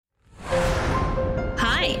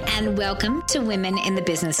and welcome to Women in the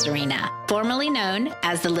Business Arena, formerly known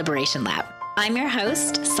as the Liberation Lab. I'm your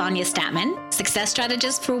host, Sonia Statman, success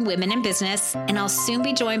strategist for women in business, and I'll soon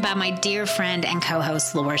be joined by my dear friend and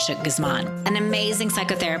co-host, Laura Shook Guzman, an amazing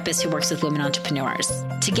psychotherapist who works with women entrepreneurs.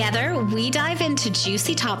 Together, we dive into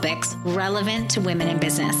juicy topics relevant to women in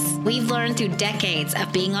business. We've learned through decades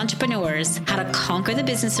of being entrepreneurs how to conquer the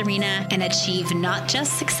business arena and achieve not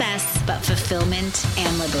just success, but fulfillment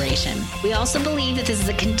and liberation. We also believe that this is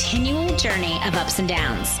a continual journey of ups and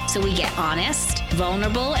downs, so we get honest,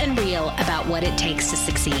 vulnerable, and real about what it takes to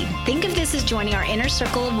succeed. Think of this as joining our inner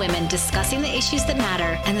circle of women discussing the issues that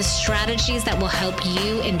matter and the strategies that will help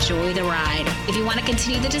you enjoy the ride. If you want to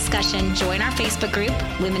continue the discussion, join our Facebook group,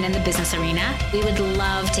 Women in the Business Arena. We would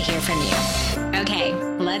love to hear from you. Okay,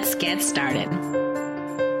 let's get started.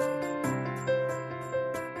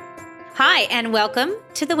 Hi, and welcome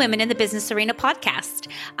to the Women in the Business Arena podcast.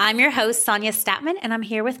 I'm your host, Sonia Statman, and I'm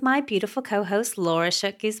here with my beautiful co-host, Laura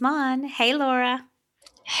Shook Guzman. Hey, Laura.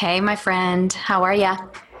 Hey, my friend. How are ya?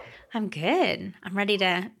 I'm good. I'm ready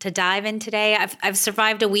to dive in today. I've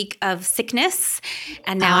survived a week of sickness,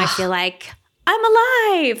 and now I feel like I'm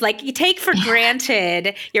alive. Like you take for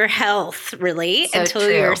granted your health, really, so until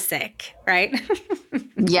you're sick, right?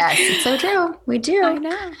 Yes, it's so true. We do. I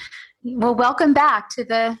know. Well, welcome back to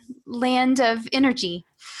the land of energy.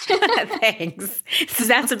 Thanks.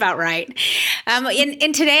 That's about right.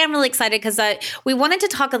 And today I'm really excited because we wanted to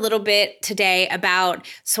talk a little bit today about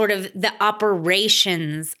sort of the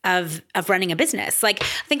operations of running a business. Like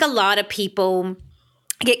I think a lot of people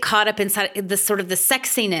get caught up inside the sort of the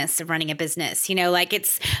sexiness of running a business, like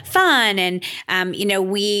it's fun and,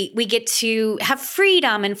 we get to have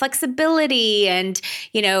freedom and flexibility and,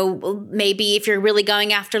 maybe if you're really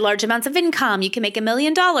going after large amounts of income, you can make $1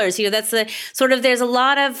 million. That's the sort of, there's a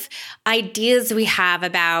lot of ideas we have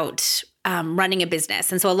about running a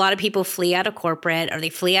business. And so a lot of people flee out of corporate or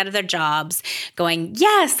they flee out of their jobs going,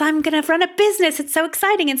 yes, I'm going to run a business. It's so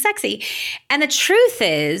exciting and sexy. And the truth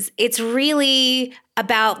is it's really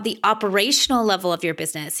about the operational level of your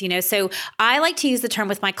business. So I like to use the term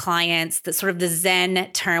with my clients, the sort of the Zen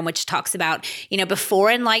term, which talks about, before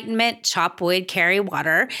enlightenment, chop wood, carry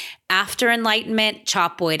water. After enlightenment,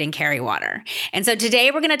 chop wood and carry water. And so today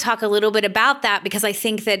we're going to talk a little bit about that because I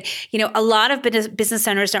think that, a lot of business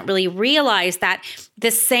owners don't really realize that the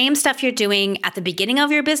same stuff you're doing at the beginning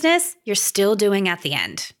of your business, you're still doing at the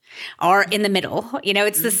end. Or in the middle,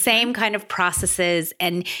 it's the same kind of processes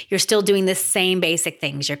and you're still doing the same basic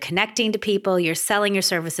things. You're connecting to people, you're selling your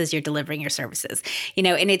services, you're delivering your services,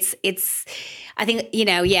 and it's, I think,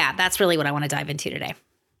 that's really what I want to dive into today.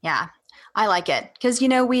 Yeah, I like it because,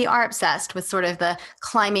 we are obsessed with sort of the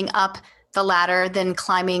climbing up the ladder, then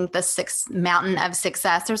climbing the mountain of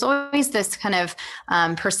success. There's always this kind of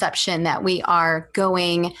perception that we are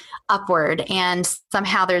going upward and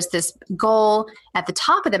somehow there's this goal at the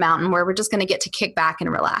top of the mountain where we're just going to get to kick back and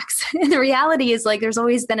relax. And the reality is like there's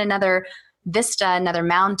always been another vista, another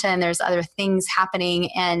mountain, there's other things happening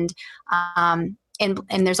and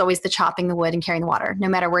there's always the chopping the wood and carrying the water, no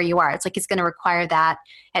matter where you are. It's like it's going to require that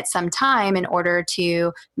at some time in order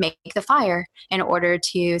to make the fire, in order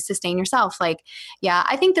to sustain yourself. I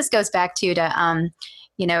think this goes back to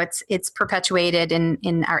it's perpetuated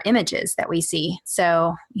in our images that we see.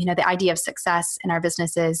 So, the idea of success in our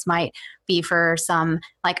businesses might be for some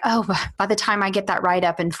like, oh, by the time I get that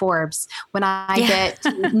write-up in Forbes, when I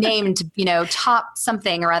get named, top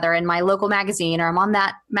something or other in my local magazine, or I'm on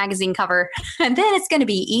that magazine cover, and then it's going to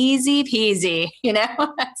be easy peasy,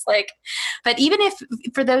 It's like, but even if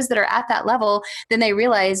for those that are at that level, then they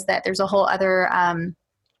realize that there's a whole other,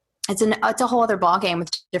 it's a whole other ballgame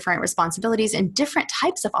with different responsibilities and different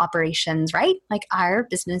types of operations, right? Like our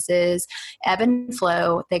businesses ebb and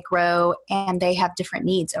flow, they grow, and they have different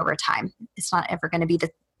needs over time. It's not ever going to be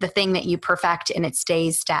the thing that you perfect and it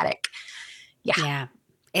stays static. Yeah.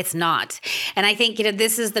 It's not. And I think,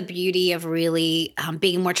 this is the beauty of really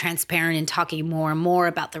being more transparent and talking more and more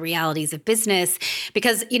about the realities of business.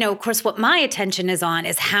 Because, of course, what my attention is on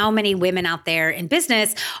is how many women out there in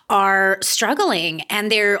business are struggling and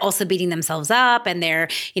they're also beating themselves up and they're,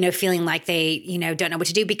 feeling like they, don't know what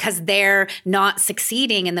to do because they're not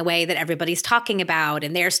succeeding in the way that everybody's talking about.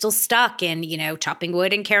 And they're still stuck in, chopping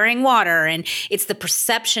wood and carrying water. And it's the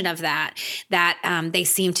perception of that they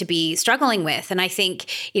seem to be struggling with. And I think,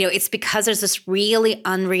 it's because there's this really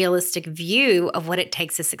unrealistic view of what it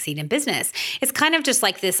takes to succeed in business. It's kind of just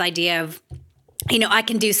like this idea of, I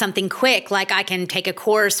can do something quick, like I can take a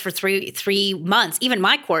course for three months. Even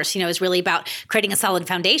my course, is really about creating a solid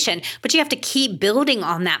foundation, but you have to keep building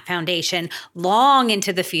on that foundation long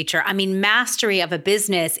into the future. I mean, mastery of a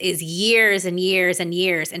business is years and years and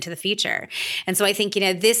years into the future. And so I think,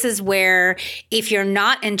 this is where if you're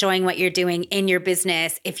not enjoying what you're doing in your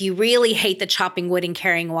business, if you really hate the chopping wood and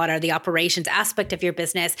carrying water, the operations aspect of your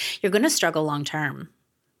business, you're going to struggle long term.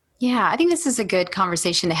 Yeah, I think this is a good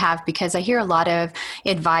conversation to have because I hear a lot of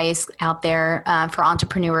advice out there for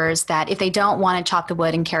entrepreneurs that if they don't want to chop the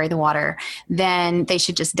wood and carry the water, then they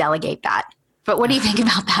should just delegate that. But what do you think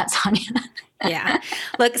about that, Sonia? Yeah.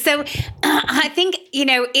 Look, so I think,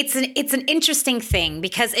 it's an interesting thing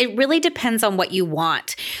because it really depends on what you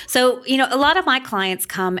want. So, a lot of my clients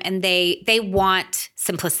come and they want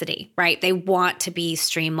simplicity, right? They want to be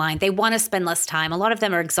streamlined. They want to spend less time. A lot of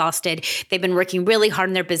them are exhausted. They've been working really hard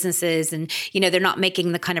in their businesses and, they're not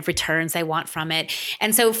making the kind of returns they want from it.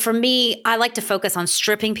 And so for me, I like to focus on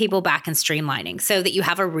stripping people back and streamlining so that you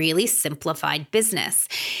have a really simplified business.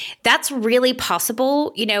 That's really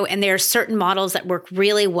possible, and there are certain models that work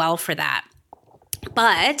really well for that.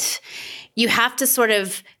 But you have to sort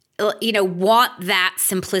of want that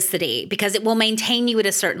simplicity because it will maintain you at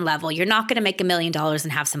a certain level. You're not going to make $1 million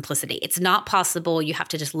and have simplicity. It's not possible. You have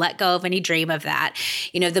to just let go of any dream of that.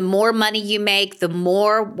 The more money you make, the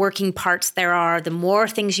more working parts there are, the more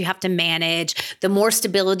things you have to manage, the more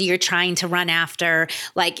stability you're trying to run after.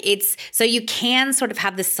 So you can sort of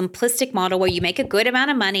have this simplistic model where you make a good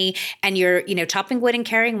amount of money and you're, chopping wood and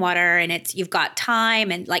carrying water and you've got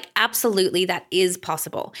time and absolutely that is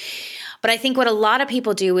possible. But I think what a lot of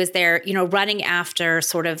people do is they're, running after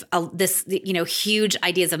sort of this, huge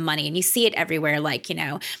ideas of money. And you see it everywhere.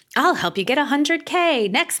 I'll help you get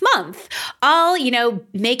 100K next month. I'll,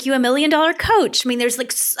 make you $1 million coach. I mean, there's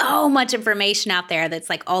so much information out there that's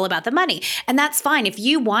all about the money. And that's fine. If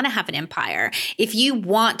you want to have an empire, if you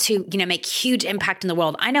want to, make huge impact in the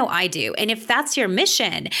world, I know I do. And if that's your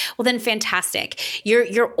mission, well, then fantastic.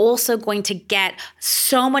 You're also going to get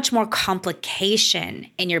so much more complication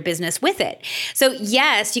in your business with it. So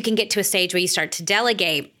yes, you can get to a stage where you start to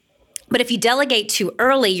delegate. But if you delegate too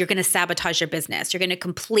early, you're going to sabotage your business. You're going to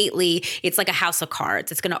completely, it's like a house of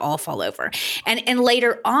cards. It's going to all fall over. And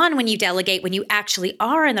later on, when you delegate, when you actually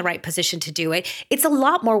are in the right position to do it, it's a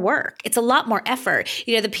lot more work. It's a lot more effort.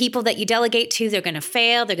 The people that you delegate to, they're going to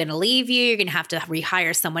fail. They're going to leave you. You're going to have to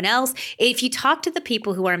rehire someone else. If you talk to the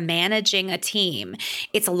people who are managing a team,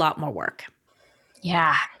 it's a lot more work.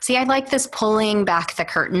 Yeah. See, I like this pulling back the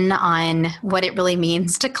curtain on what it really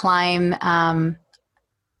means to climb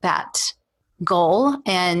that goal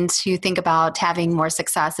and to think about having more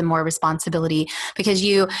success and more responsibility because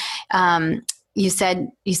you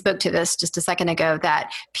spoke to this just a second ago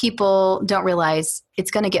that people don't realize it's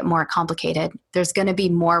going to get more complicated. There's going to be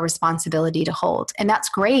more responsibility to hold. And that's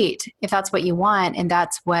great if that's what you want and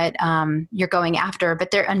that's what you're going after. But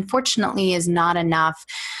there unfortunately is not enough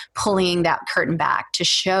pulling that curtain back to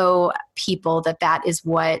show people that that is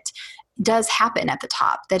what does happen at the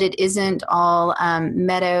top, that it isn't all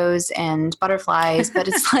meadows and butterflies, but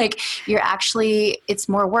it's it's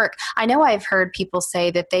more work. I know I've heard people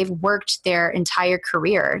say that they've worked their entire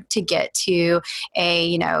career to get to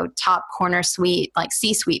a, top corner suite,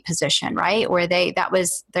 C-suite position, right? Where that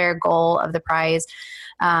was their goal of the prize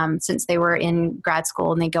since they were in grad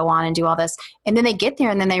school and they go on and do all this. And then they get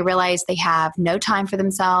there and then they realize they have no time for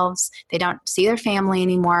themselves. They don't see their family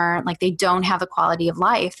anymore. They don't have the quality of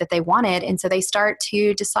life that they wanted. And so they start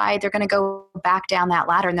to decide they're going to go back down that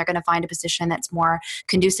ladder and they're going to find a position that's more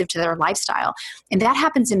conducive to their lifestyle. And that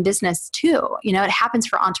happens in business too. It happens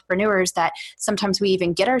for entrepreneurs that sometimes we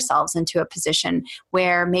even get ourselves into a position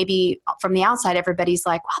where maybe from the outside, everybody's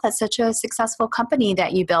like, wow, that's such a successful company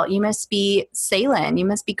that you built. You must be sailing. You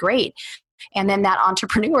must be great. And then that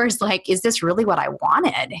entrepreneur is like, is this really what I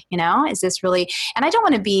wanted? Is this really, and I don't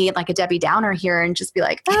want to be like a Debbie Downer here and just be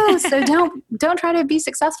like, oh, so don't try to be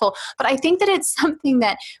successful. But I think that it's something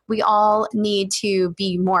that we all need to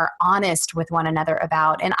be more honest with one another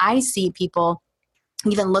about. And I see people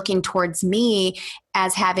even looking towards me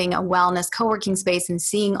as having a wellness co-working space and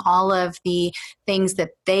seeing all of the things that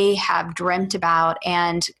they have dreamt about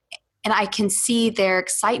and I can see their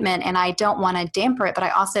excitement and I don't want to damper it, but I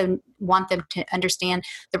also want them to understand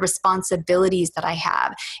the responsibilities that I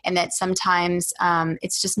have and that sometimes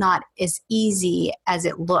it's just not as easy as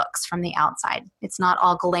it looks from the outside. It's not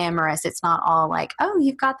all glamorous. It's not all like, oh,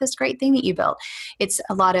 you've got this great thing that you built. It's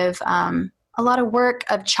a lot of a lot of work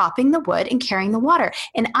of chopping the wood and carrying the water.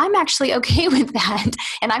 And I'm actually okay with that.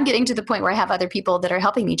 And I'm getting to the point where I have other people that are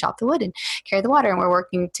helping me chop the wood and carry the water, and we're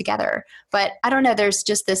working together. But I don't know, there's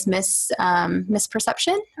just this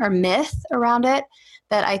misperception or myth around it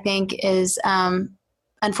that I think is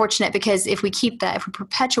unfortunate, because if we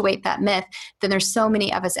perpetuate that myth, then there's so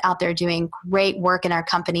many of us out there doing great work in our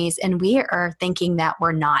companies, and we are thinking that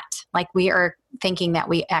we're not. Like, we are thinking that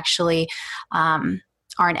we actually aren't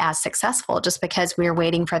as successful just because we're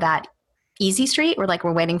waiting for that easy street.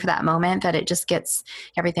 We're waiting for that moment that it just gets,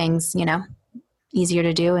 everything's, easier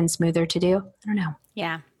to do and smoother to do. I don't know.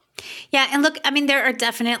 Yeah. Yeah. And look, I mean, there are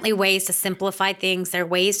definitely ways to simplify things. There are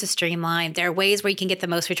ways to streamline. There are ways where you can get the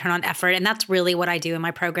most return on effort. And that's really what I do in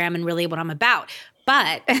my program and really what I'm about.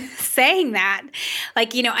 But saying that,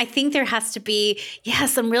 I think there has to be,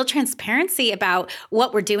 some real transparency about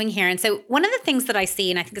what we're doing here. And so one of the things that I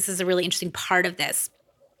see, and I think this is a really interesting part of this,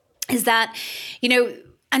 is that,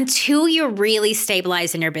 until you're really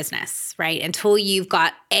stabilized in your business, right? Until you've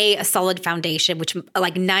got a solid foundation, which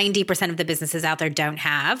like 90% of the businesses out there don't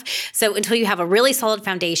have. So until you have a really solid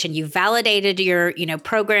foundation, you've validated your,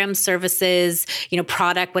 program, services,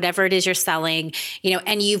 product, whatever it is you're selling,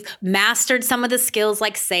 and you've mastered some of the skills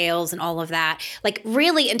like sales and all of that. Like,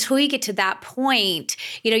 really, until you get to that point,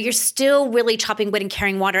 you're still really chopping wood and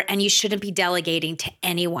carrying water, and you shouldn't be delegating to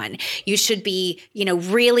anyone. You should be,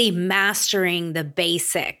 really mastering the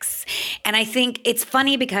basics. And I think it's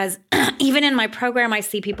funny because even in my program, I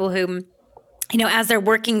see people who, as they're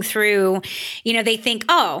working through, they think,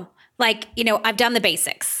 I've done the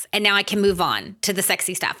basics and now I can move on to the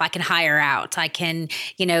sexy stuff. I can hire out. I can,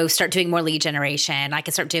 start doing more lead generation. I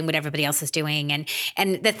can start doing what everybody else is doing.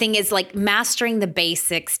 And the thing is, like, mastering the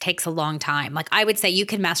basics takes a long time. Like, I would say you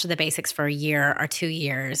can master the basics for a year or 2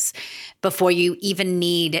 years before you even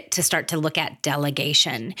need to start to look at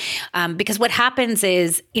delegation. Because what happens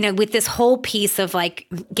is, with this whole piece of like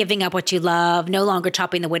giving up what you love, no longer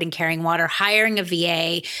chopping the wood and carrying water, hiring a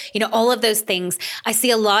VA, all of those things, I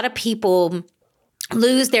see a lot of people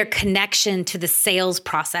lose their connection to the sales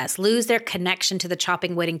process, lose their connection to the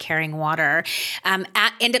chopping wood and carrying water,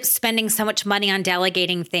 end up spending so much money on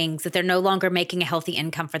delegating things that they're no longer making a healthy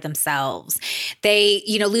income for themselves. They,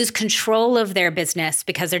 lose control of their business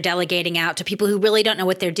because they're delegating out to people who really don't know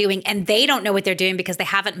what they're doing, and they don't know what they're doing because they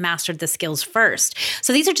haven't mastered the skills first.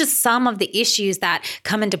 So these are just some of the issues that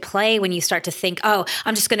come into play when you start to think, oh,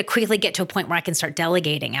 I'm just going to quickly get to a point where I can start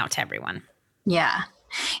delegating out to everyone. Yeah.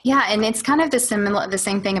 Yeah. And it's kind of the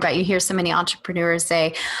same thing about, you hear so many entrepreneurs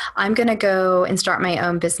say, I'm going to go and start my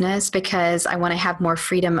own business because I want to have more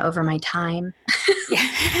freedom over my time.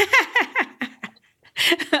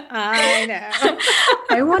 I know.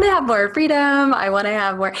 I want to have more freedom. I want to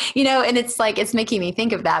have more, and it's like, it's making me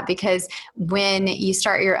think of that, because when you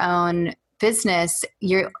start your own business,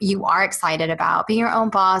 you are excited about being your own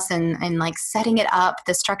boss and like setting it up,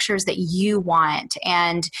 the structures that you want.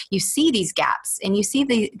 And you see these gaps and you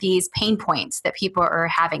see these pain points that people are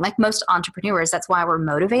having. Like most entrepreneurs, that's why we're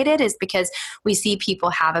motivated, is because we see people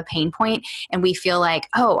have a pain point and we feel like,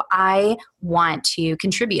 oh, I want to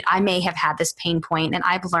contribute. I may have had this pain point and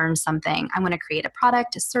I've learned something. I'm going to create a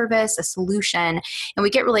product, a service, a solution. And we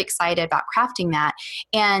get really excited about crafting that.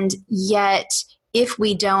 And yet, if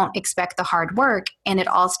we don't expect the hard work and it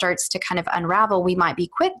all starts to kind of unravel, we might be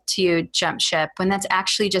quick to jump ship when that's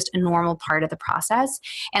actually just a normal part of the process.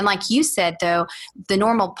 And like you said, though, the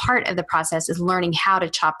normal part of the process is learning how to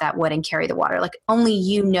chop that wood and carry the water. Like, only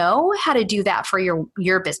you know how to do that for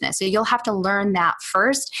your business. So you'll have to learn that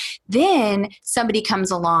first. Then somebody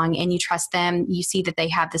comes along and you trust them. You see that they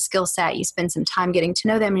have the skill set. You spend some time getting to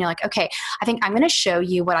know them and you're like, okay, I think I'm going to show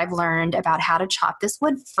you what I've learned about how to chop this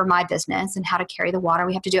wood for my business and how to carry the water.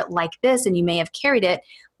 We have to do it like this, and you may have carried it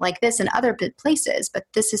like this in other places, but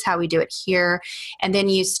this is how we do it here. And then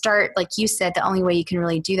you start, like you said, the only way you can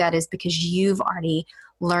really do that is because you've already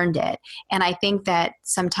learned it. And I think that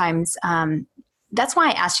sometimes that's why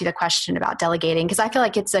I asked you the question about delegating, because I feel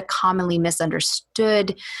like it's a commonly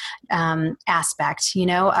misunderstood aspect,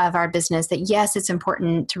 of our business, that yes, it's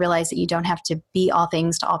important to realize that you don't have to be all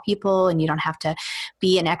things to all people and you don't have to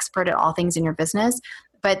be an expert at all things in your business.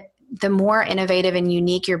 But the more innovative and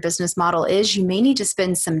unique your business model is, you may need to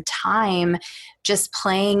spend some time just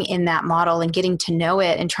playing in that model and getting to know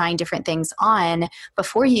it and trying different things on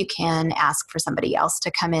before you can ask for somebody else to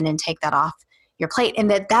come in and take that off your plate. And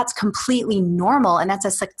that's completely normal. And that's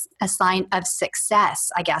a sign of success,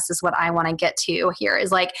 I guess, is what I want to get to here,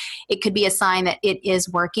 is like, it could be a sign that it is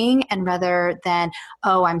working, and rather than,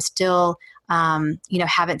 oh, I'm still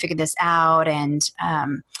haven't figured this out and I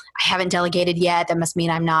haven't delegated yet. That must mean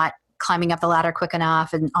I'm not climbing up the ladder quick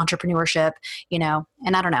enough and entrepreneurship,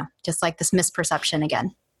 and I don't know, just like this misperception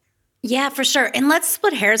again. Yeah, for sure. And let's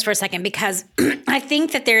split hairs for a second, because I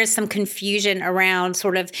think that there is some confusion around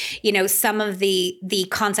sort of, some of the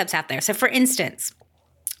concepts out there. So for instance,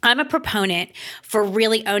 I'm a proponent for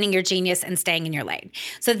really owning your genius and staying in your lane.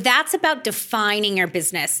 So that's about defining your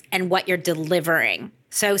business and what you're delivering.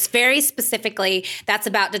 So very specifically, that's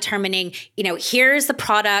about determining, here's the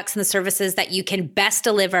products and the services that you can best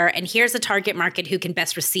deliver, and here's the target market who can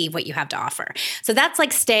best receive what you have to offer. So that's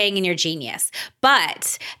like staying in your genius.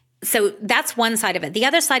 But so that's one side of it. The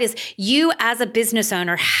other side is you as a business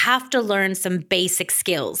owner have to learn some basic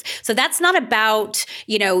skills. So that's not about,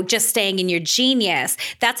 just staying in your genius.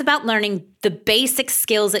 That's about learning the basic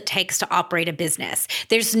skills it takes to operate a business.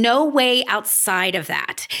 There's no way outside of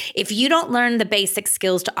that. If you don't learn the basic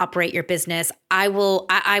skills to operate your business, I will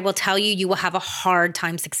tell you, you will have a hard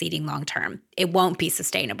time succeeding long term. It won't be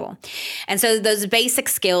sustainable. And so those basic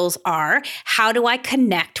skills are, how do I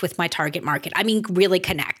connect with my target market? I mean, really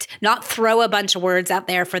connect, not throw a bunch of words out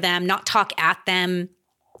there for them, not talk at them,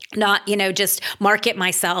 not, just market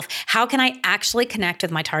myself. How can I actually connect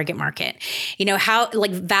with my target market? How,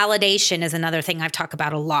 like, validation is another thing I've talked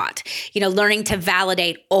about a lot. Learning to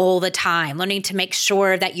validate all the time, learning to make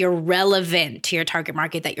sure that you're relevant to your target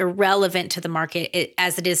market, that you're relevant to the market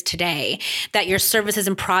as it is today, that your services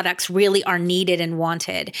and products really are needed and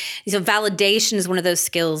wanted. So validation is one of those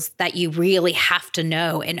skills that you really have to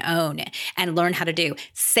know and own and learn how to do.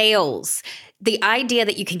 Sales. The idea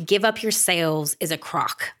that you can give up your sales is a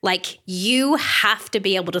crock. Like, you have to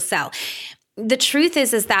be able to sell. The truth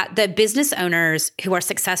is that the business owners who are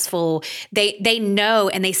successful, they know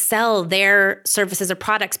and they sell their services or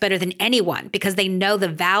products better than anyone because they know the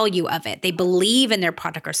value of it. They believe in their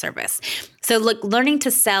product or service. So look, learning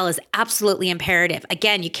to sell is absolutely imperative.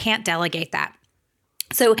 Again, you can't delegate that.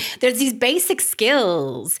 So there's these basic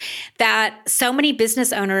skills that so many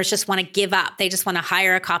business owners just want to give up. They just want to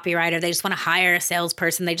hire a copywriter. They just want to hire a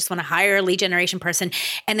salesperson. They just want to hire a lead generation person.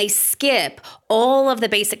 And they skip all of the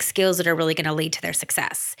basic skills that are really going to lead to their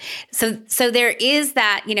success. So there is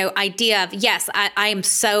that, idea of, yes, I am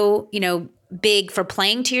so, big for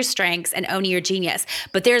playing to your strengths and owning your genius,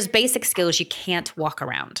 but there's basic skills you can't walk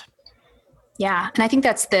around. Yeah. And I think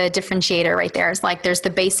that's the differentiator right there. It's like, there's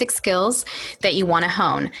the basic skills that you want to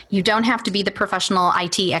hone. You don't have to be the professional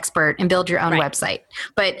IT expert and build your own website,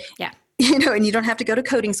 but yeah, and you don't have to go to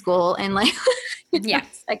coding school and yeah.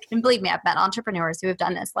 And believe me, I've met entrepreneurs who have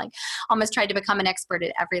done this, like almost tried to become an expert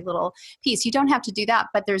at every little piece. You don't have to do that,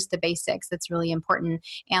 but there's the basics that's really important.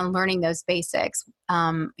 And learning those basics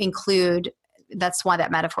include, that's why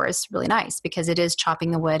that metaphor is really nice, because it is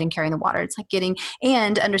chopping the wood and carrying the water. It's like getting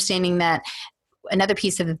and understanding that. Another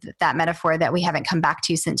piece of that metaphor that we haven't come back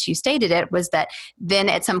to since you stated it was that then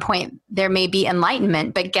at some point there may be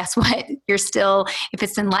enlightenment, but guess what? You're still, if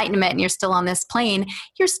it's enlightenment and you're still on this plane,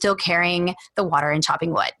 you're still carrying the water and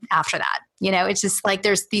chopping wood after that. It's just like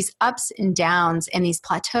there's these ups and downs and these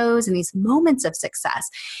plateaus and these moments of success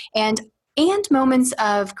and moments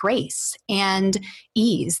of grace and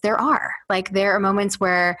ease. There are moments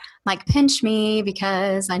where, like, pinch me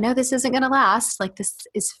because I know this isn't going to last. Like, this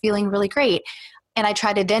is feeling really great. And I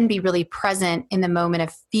try to then be really present in the moment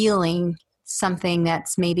of feeling something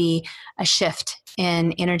that's maybe a shift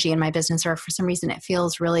in energy in my business, or for some reason it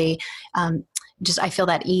feels really I feel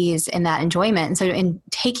that ease and that enjoyment. And so in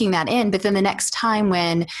taking that in, but then the next time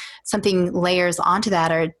when something layers onto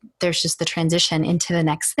that, or there's just the transition into the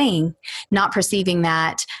next thing, not perceiving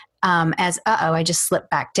that as, I just slipped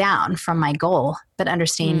back down from my goal, but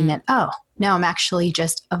understanding that, no, I'm actually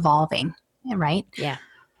just evolving. Right? Yeah.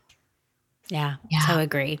 Yeah, so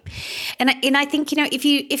agree. And I think,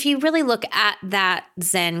 if you really look at that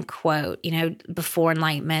Zen quote, before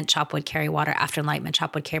enlightenment, chop wood, carry water, after enlightenment,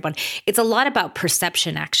 chop wood, carry water, it's a lot about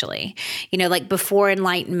perception, actually. Like before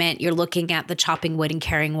enlightenment, you're looking at the chopping wood and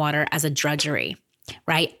carrying water as a drudgery.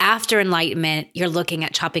 Right? After enlightenment, you're looking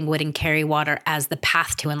at chopping wood and carry water as the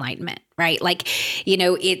path to enlightenment, right? Like,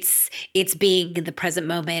 it's being in the present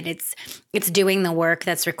moment. It's doing the work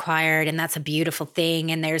that's required, and that's a beautiful thing.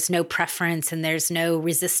 And there's no preference, and there's no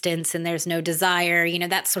resistance, and there's no desire.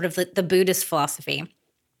 That's sort of the Buddhist philosophy.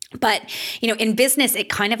 But, in business, it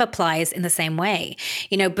kind of applies in the same way.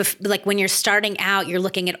 Like when you're starting out, you're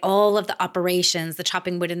looking at all of the operations, the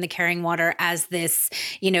chopping wood and the carrying water as this,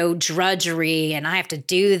 drudgery, and I have to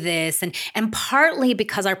do this. And partly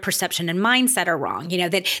because our perception and mindset are wrong,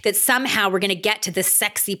 that somehow we're going to get to this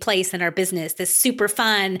sexy place in our business, this super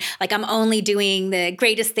fun, like I'm only doing the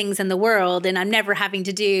greatest things in the world and I'm never having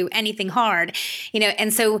to do anything hard,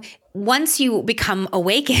 and so once you become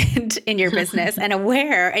awakened in your business and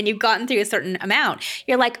aware and you've gotten through a certain amount,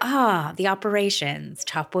 you're like, the operations,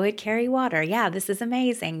 chop wood, carry water. Yeah, this is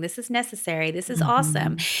amazing. This is necessary. This is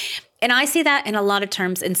awesome. And I see that in a lot of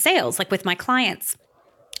terms in sales, like with my clients.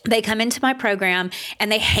 They come into my program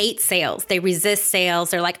and they hate sales. They resist sales.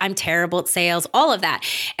 They're like, I'm terrible at sales, all of that.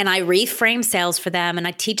 And I reframe sales for them and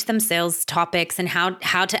I teach them sales topics and how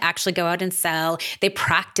to actually go out and sell. They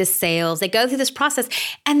practice sales. They go through this process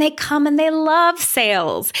and they come and they love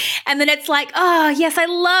sales. And then it's like, oh, yes, I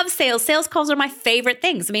love sales. Sales calls are my favorite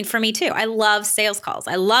things. I mean, for me too. I love sales calls.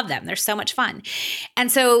 I love them. They're so much fun.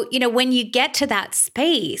 And so, when you get to that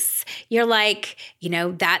space, you're like,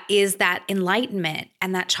 that is that enlightenment,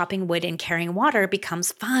 and that chopping wood and carrying water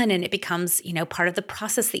becomes fun, and it becomes, part of the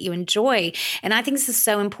process that you enjoy. And I think this is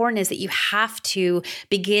so important, is that you have to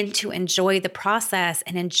begin to enjoy the process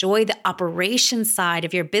and enjoy the operation side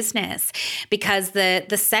of your business, because the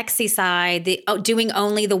sexy side, the doing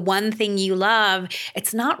only the one thing you love,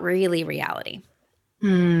 it's not really reality.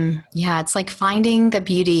 Yeah, it's like finding the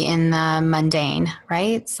beauty in the mundane,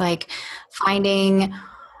 right? It's like finding,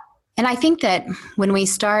 and I think that when we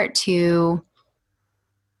start to,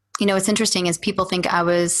 what's interesting is people think I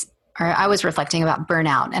was reflecting about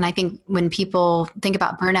burnout. And I think when people think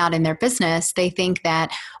about burnout in their business, they think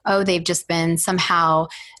that, they've just been somehow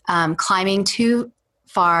climbing too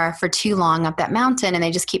far for too long up that mountain, and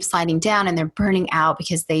they just keep sliding down and they're burning out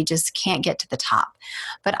because they just can't get to the top.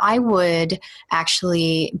 But I would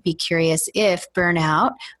actually be curious if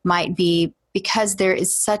burnout might be because there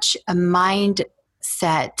is such a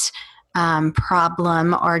mindset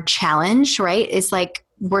problem or challenge, right? It's like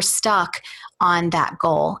we're stuck on that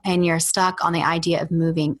goal and you're stuck on the idea of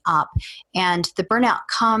moving up. And the burnout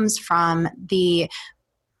comes from the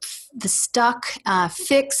stuck,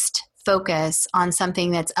 fixed focus on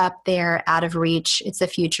something that's up there, out of reach. It's the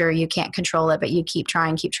future. You can't control it, but you keep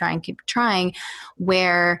trying,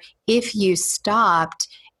 where if you stopped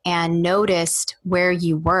and noticed where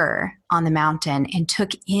you were on the mountain and took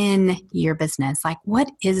in your business, like, what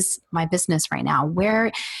is my business right now?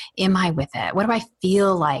 Where am I with it? What do I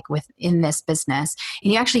feel like within this business?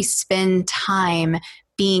 And you actually spend time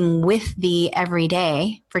being with the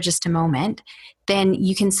everyday for just a moment, then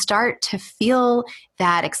you can start to feel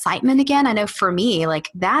that excitement again. I know for me, like,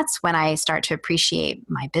 that's when I start to appreciate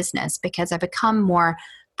my business, because I become more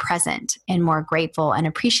present and more grateful and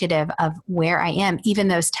appreciative of where I am, even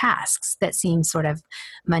those tasks that seem sort of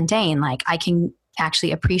mundane. Like, I can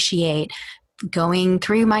actually appreciate going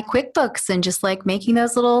through my QuickBooks and just like making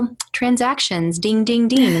those little transactions, ding, ding,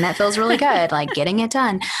 ding. And that feels really good, like getting it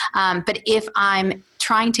done. But if I'm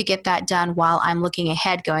trying to get that done while I'm looking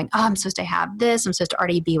ahead going, I'm supposed to have this, I'm supposed to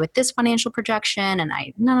already be with this financial projection, and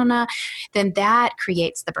then that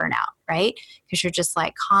creates the burnout, right? Because you're just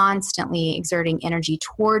like constantly exerting energy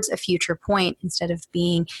towards a future point instead of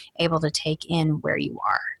being able to take in where you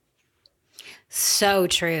are. So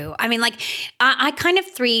true. I mean, like, I kind of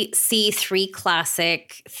see three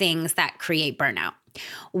classic things that create burnout.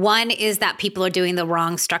 One is that people are doing the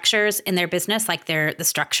wrong structures in their business, like the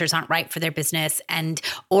structures aren't right for their business,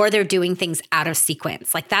 or they're doing things out of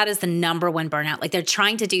sequence. Like, that is the number one burnout. Like, they're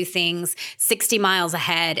trying to do things 60 miles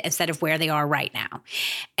ahead instead of where they are right now.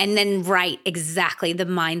 And then exactly the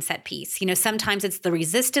mindset piece. Sometimes it's the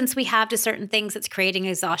resistance we have to certain things that's creating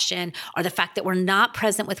exhaustion, or the fact that we're not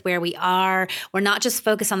present with where we are. We're not just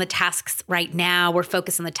focused on the tasks right now. We're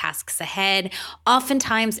focused on the tasks ahead.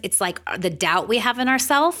 Oftentimes it's like the doubt we have in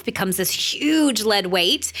ourselves becomes this huge lead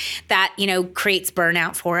weight that, creates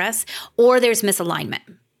burnout for us, or there's misalignment.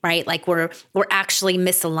 Right? Like we're actually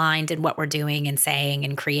misaligned in what we're doing and saying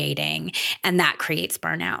and creating, and that creates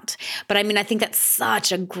burnout. But I mean, I think that's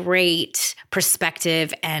such a great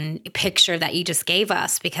perspective and picture that you just gave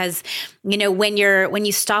us, because, when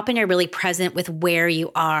you stop and you're really present with where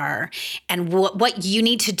you are and what you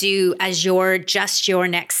need to do as your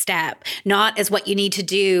next step, not as what you need to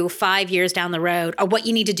do 5 years down the road, or what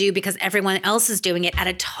you need to do because everyone else is doing it at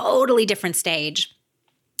a totally different stage,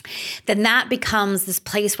 then that becomes this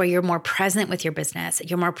place where you're more present with your business.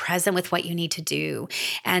 You're more present with what you need to do.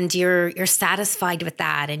 And you're satisfied with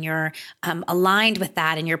that, and you're aligned with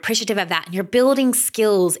that, and you're appreciative of that. And you're building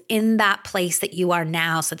skills in that place that you are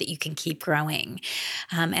now so that you can keep growing.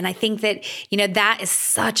 And I think that, that is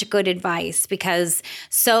such good advice, because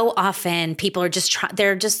so often people are just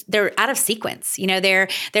they're out of sequence. They're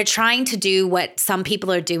trying to do what some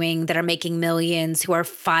people are doing that are making millions, who are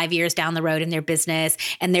 5 years down the road in their business,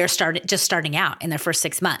 and and they're just starting out in their first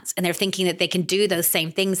 6 months, and they're thinking that they can do those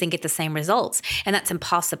same things and get the same results. And that's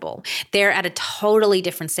impossible. They're at a totally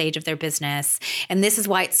different stage of their business. And this is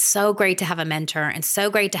why it's so great to have a mentor and so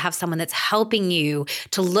great to have someone that's helping you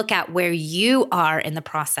to look at where you are in the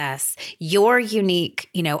process, your unique,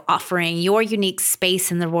 offering, your unique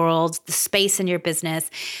space in the world, the space in your business,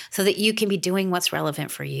 so that you can be doing what's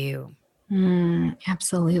relevant for you.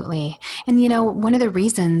 Absolutely. And, one of the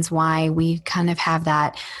reasons why we kind of have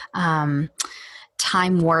that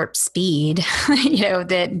time warp speed,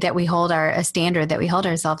 that we hold a standard that we hold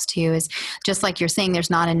ourselves to is just like you're saying, there's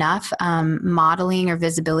not enough modeling or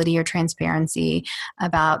visibility or transparency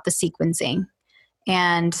about the sequencing.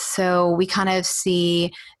 And so we kind of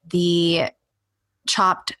see the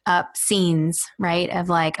chopped up scenes, right? Of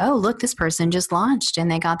like, oh, look, this person just launched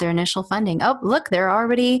and they got their initial funding. Oh, look, they're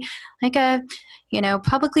already like a,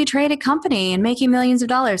 publicly traded company and making millions of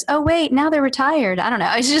dollars. Oh, wait, now they're retired. I don't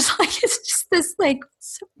know. It's just this like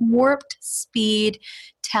warped speed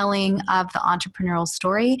telling of the entrepreneurial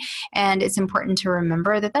story. And it's important to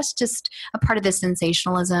remember that that's just a part of the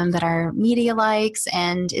sensationalism that our media likes.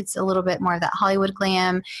 And it's a little bit more of that Hollywood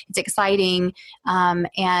glam. It's exciting.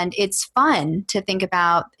 And it's fun to think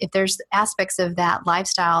about if there's aspects of that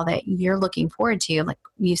lifestyle that you're looking forward to, like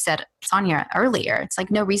you said, Sonia, earlier. It's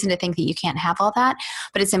like no reason to think that you can't have all that,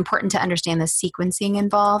 but it's important to understand the sequencing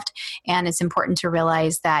involved. And it's important to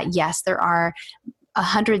realize that, yes, there are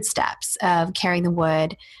 100 steps of carrying the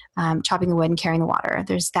wood, chopping the wood and carrying the water.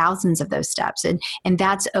 There's thousands of those steps, and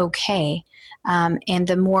that's okay. And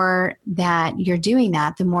the more that you're doing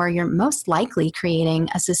that, the more you're most likely creating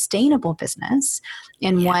a sustainable business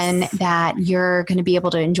and one that you're going to be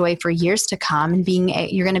able to enjoy for years to come, and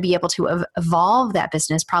you're going to be able to evolve that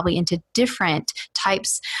business probably into different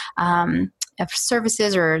types of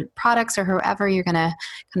services or products or however you're going to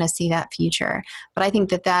kind of see that future. But I think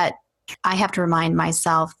that I have to remind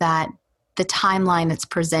myself that the timeline that's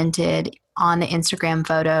presented on the Instagram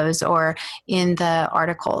photos or in the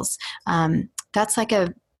articles, that's like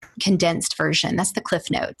a condensed version. That's the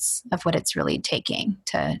Cliff Notes of what it's really taking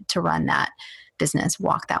to run that business,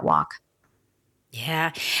 walk that walk.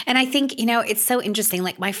 Yeah. And I think, it's so interesting.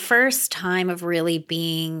 Like my first time of really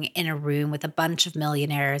being in a room with a bunch of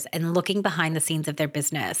millionaires and looking behind the scenes of their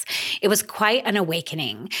business, it was quite an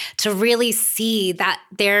awakening to really see that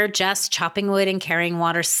they're just chopping wood and carrying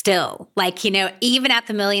water still. Like, even at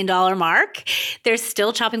the $1 million mark, they're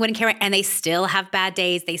still chopping wood and carrying, and they still have bad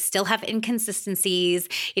days. They still have inconsistencies.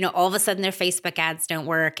 All of a sudden their Facebook ads don't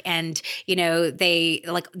work. And, a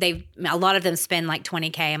lot of them spend like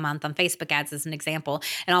 $20K a month on Facebook ads as an example,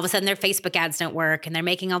 and all of a sudden their Facebook ads don't work and they're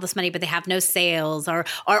making all this money, but they have no sales, or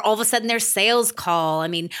all of a sudden their sales call. I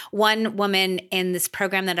mean, one woman in this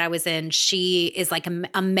program that I was in, she is like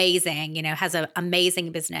amazing, has an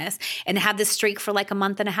amazing business, and had this streak for like a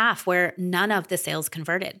month and a half where none of the sales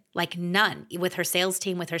converted, like none, with her sales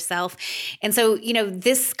team, with herself. And so,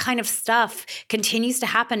 this kind of stuff continues to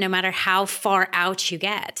happen no matter how far out you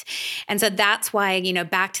get. And so that's why,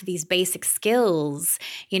 back to these basic skills,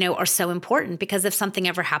 are so important, because if something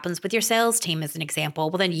ever happens with your sales team, as an example,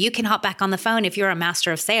 well, then you can hop back on the phone if you're a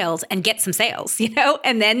master of sales and get some sales,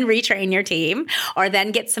 and then retrain your team, or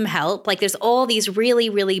then get some help. Like there's all these really,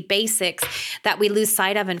 really basics that we lose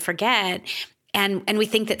sight of and forget. And we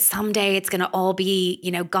think that someday it's going to all be,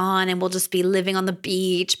 gone, and we'll just be living on the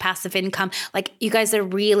beach, passive income. Like, you guys, there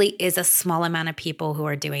really is a small amount of people who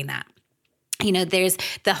are doing that. There's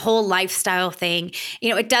the whole lifestyle thing.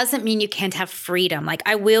 It doesn't mean you can't have freedom. Like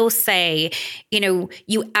I will say,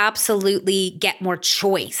 you absolutely get more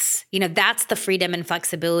choice. That's the freedom and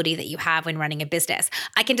flexibility that you have when running a business.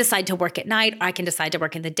 I can decide to work at night. Or I can decide to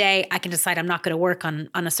work in the day. I can decide I'm not going to work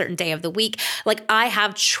on a certain day of the week. Like I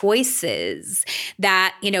have choices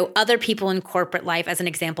that, other people in corporate life, as an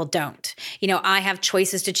example, don't. I have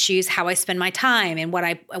choices to choose how I spend my time and what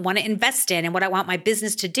I want to invest in and what I want my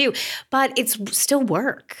business to do. But it's still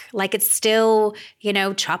work. Like it's still,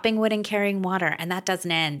 chopping wood and carrying water, and that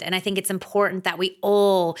doesn't end. And I think it's important that we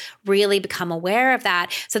all really become aware of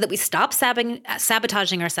that, so that we stop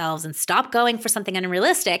sabotaging ourselves and stop going for something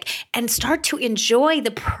unrealistic and start to enjoy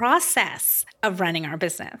the process of running our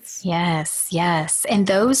business. Yes. And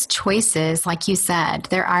those choices, like you said,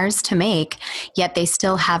 they're ours to make, yet they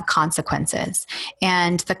still have consequences.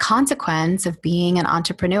 And the consequence of being an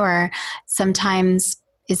entrepreneur sometimes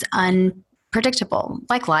is unpredictable,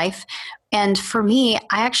 like life. And for me,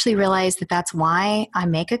 I actually realized that that's why I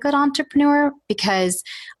make a good entrepreneur, because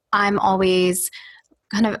I'm always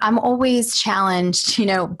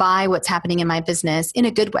challenged, by what's happening in my business in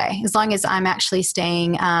a good way, as long as I'm actually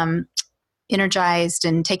staying energized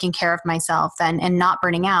and taking care of myself and not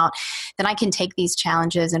burning out, then I can take these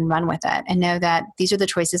challenges and run with it and know that these are the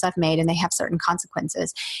choices I've made and they have certain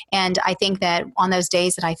consequences. And I think that on those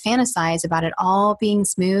days that I fantasize about it all being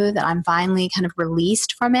smooth, that I'm finally kind of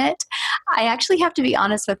released from it, I actually have to be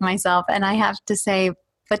honest with myself and I have to say,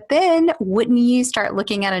 but then wouldn't you start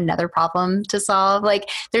looking at another problem to solve? Like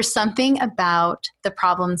there's something about the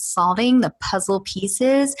problem solving, the puzzle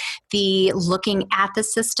pieces, the looking at the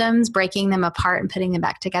systems, breaking them apart and putting them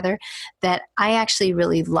back together that I actually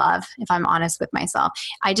really love, if I'm honest with myself.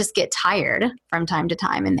 I just get tired from time to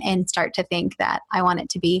time and start to think that I want it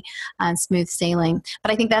to be smooth sailing.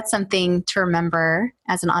 But I think that's something to remember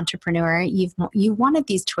as an entrepreneur. You wanted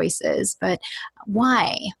these choices, but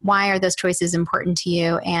why? Why are those choices important to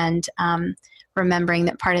you? And remembering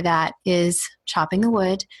that part of that is chopping the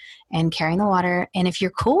wood and carrying the water. And if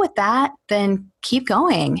you're cool with that, then keep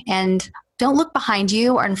going and don't look behind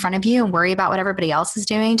you or in front of you and worry about what everybody else is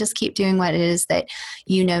doing. Just keep doing what it is that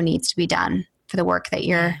you know needs to be done for the work that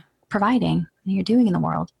you're providing and you're doing in the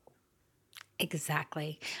world.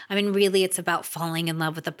 Exactly. I mean, really, it's about falling in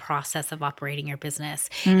love with the process of operating your business.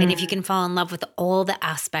 And if you can fall in love with all the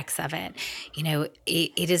aspects of it, you know,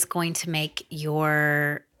 it is going to make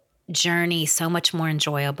your journey so much more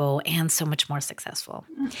enjoyable and so much more successful.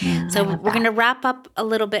 So we're going to wrap up a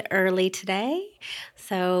little bit early today.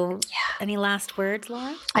 So any last words,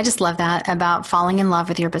 Laura? I just love that about falling in love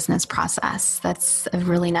with your business process. That's a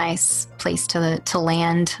really nice place to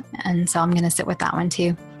land. And so I'm going to sit with that one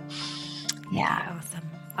too. Yeah. Awesome.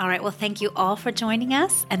 All right. Well, thank you all for joining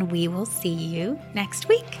us, and we will see you next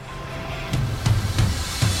week.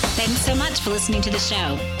 Thanks so much for listening to the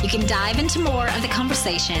show. You can dive into more of the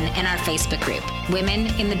conversation in our Facebook group, Women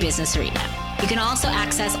in the Business Arena. You can also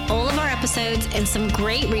access all of our episodes and some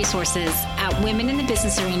great resources at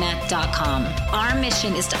womeninthebusinessarena.com. Our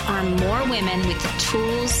mission is to arm more women with the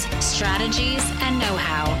tools, strategies, and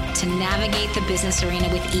know-how to navigate the business arena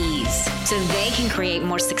with ease so they can create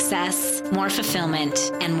more success, more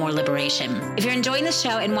fulfillment, and more liberation. If you're enjoying the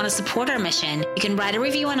show and want to support our mission, you can write a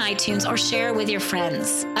review on iTunes or share it with your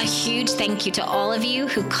friends. A huge thank you to all of you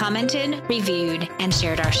who commented, reviewed, and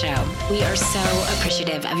shared our show. We are so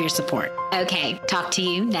appreciative of your support. Okay, talk to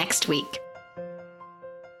you next week.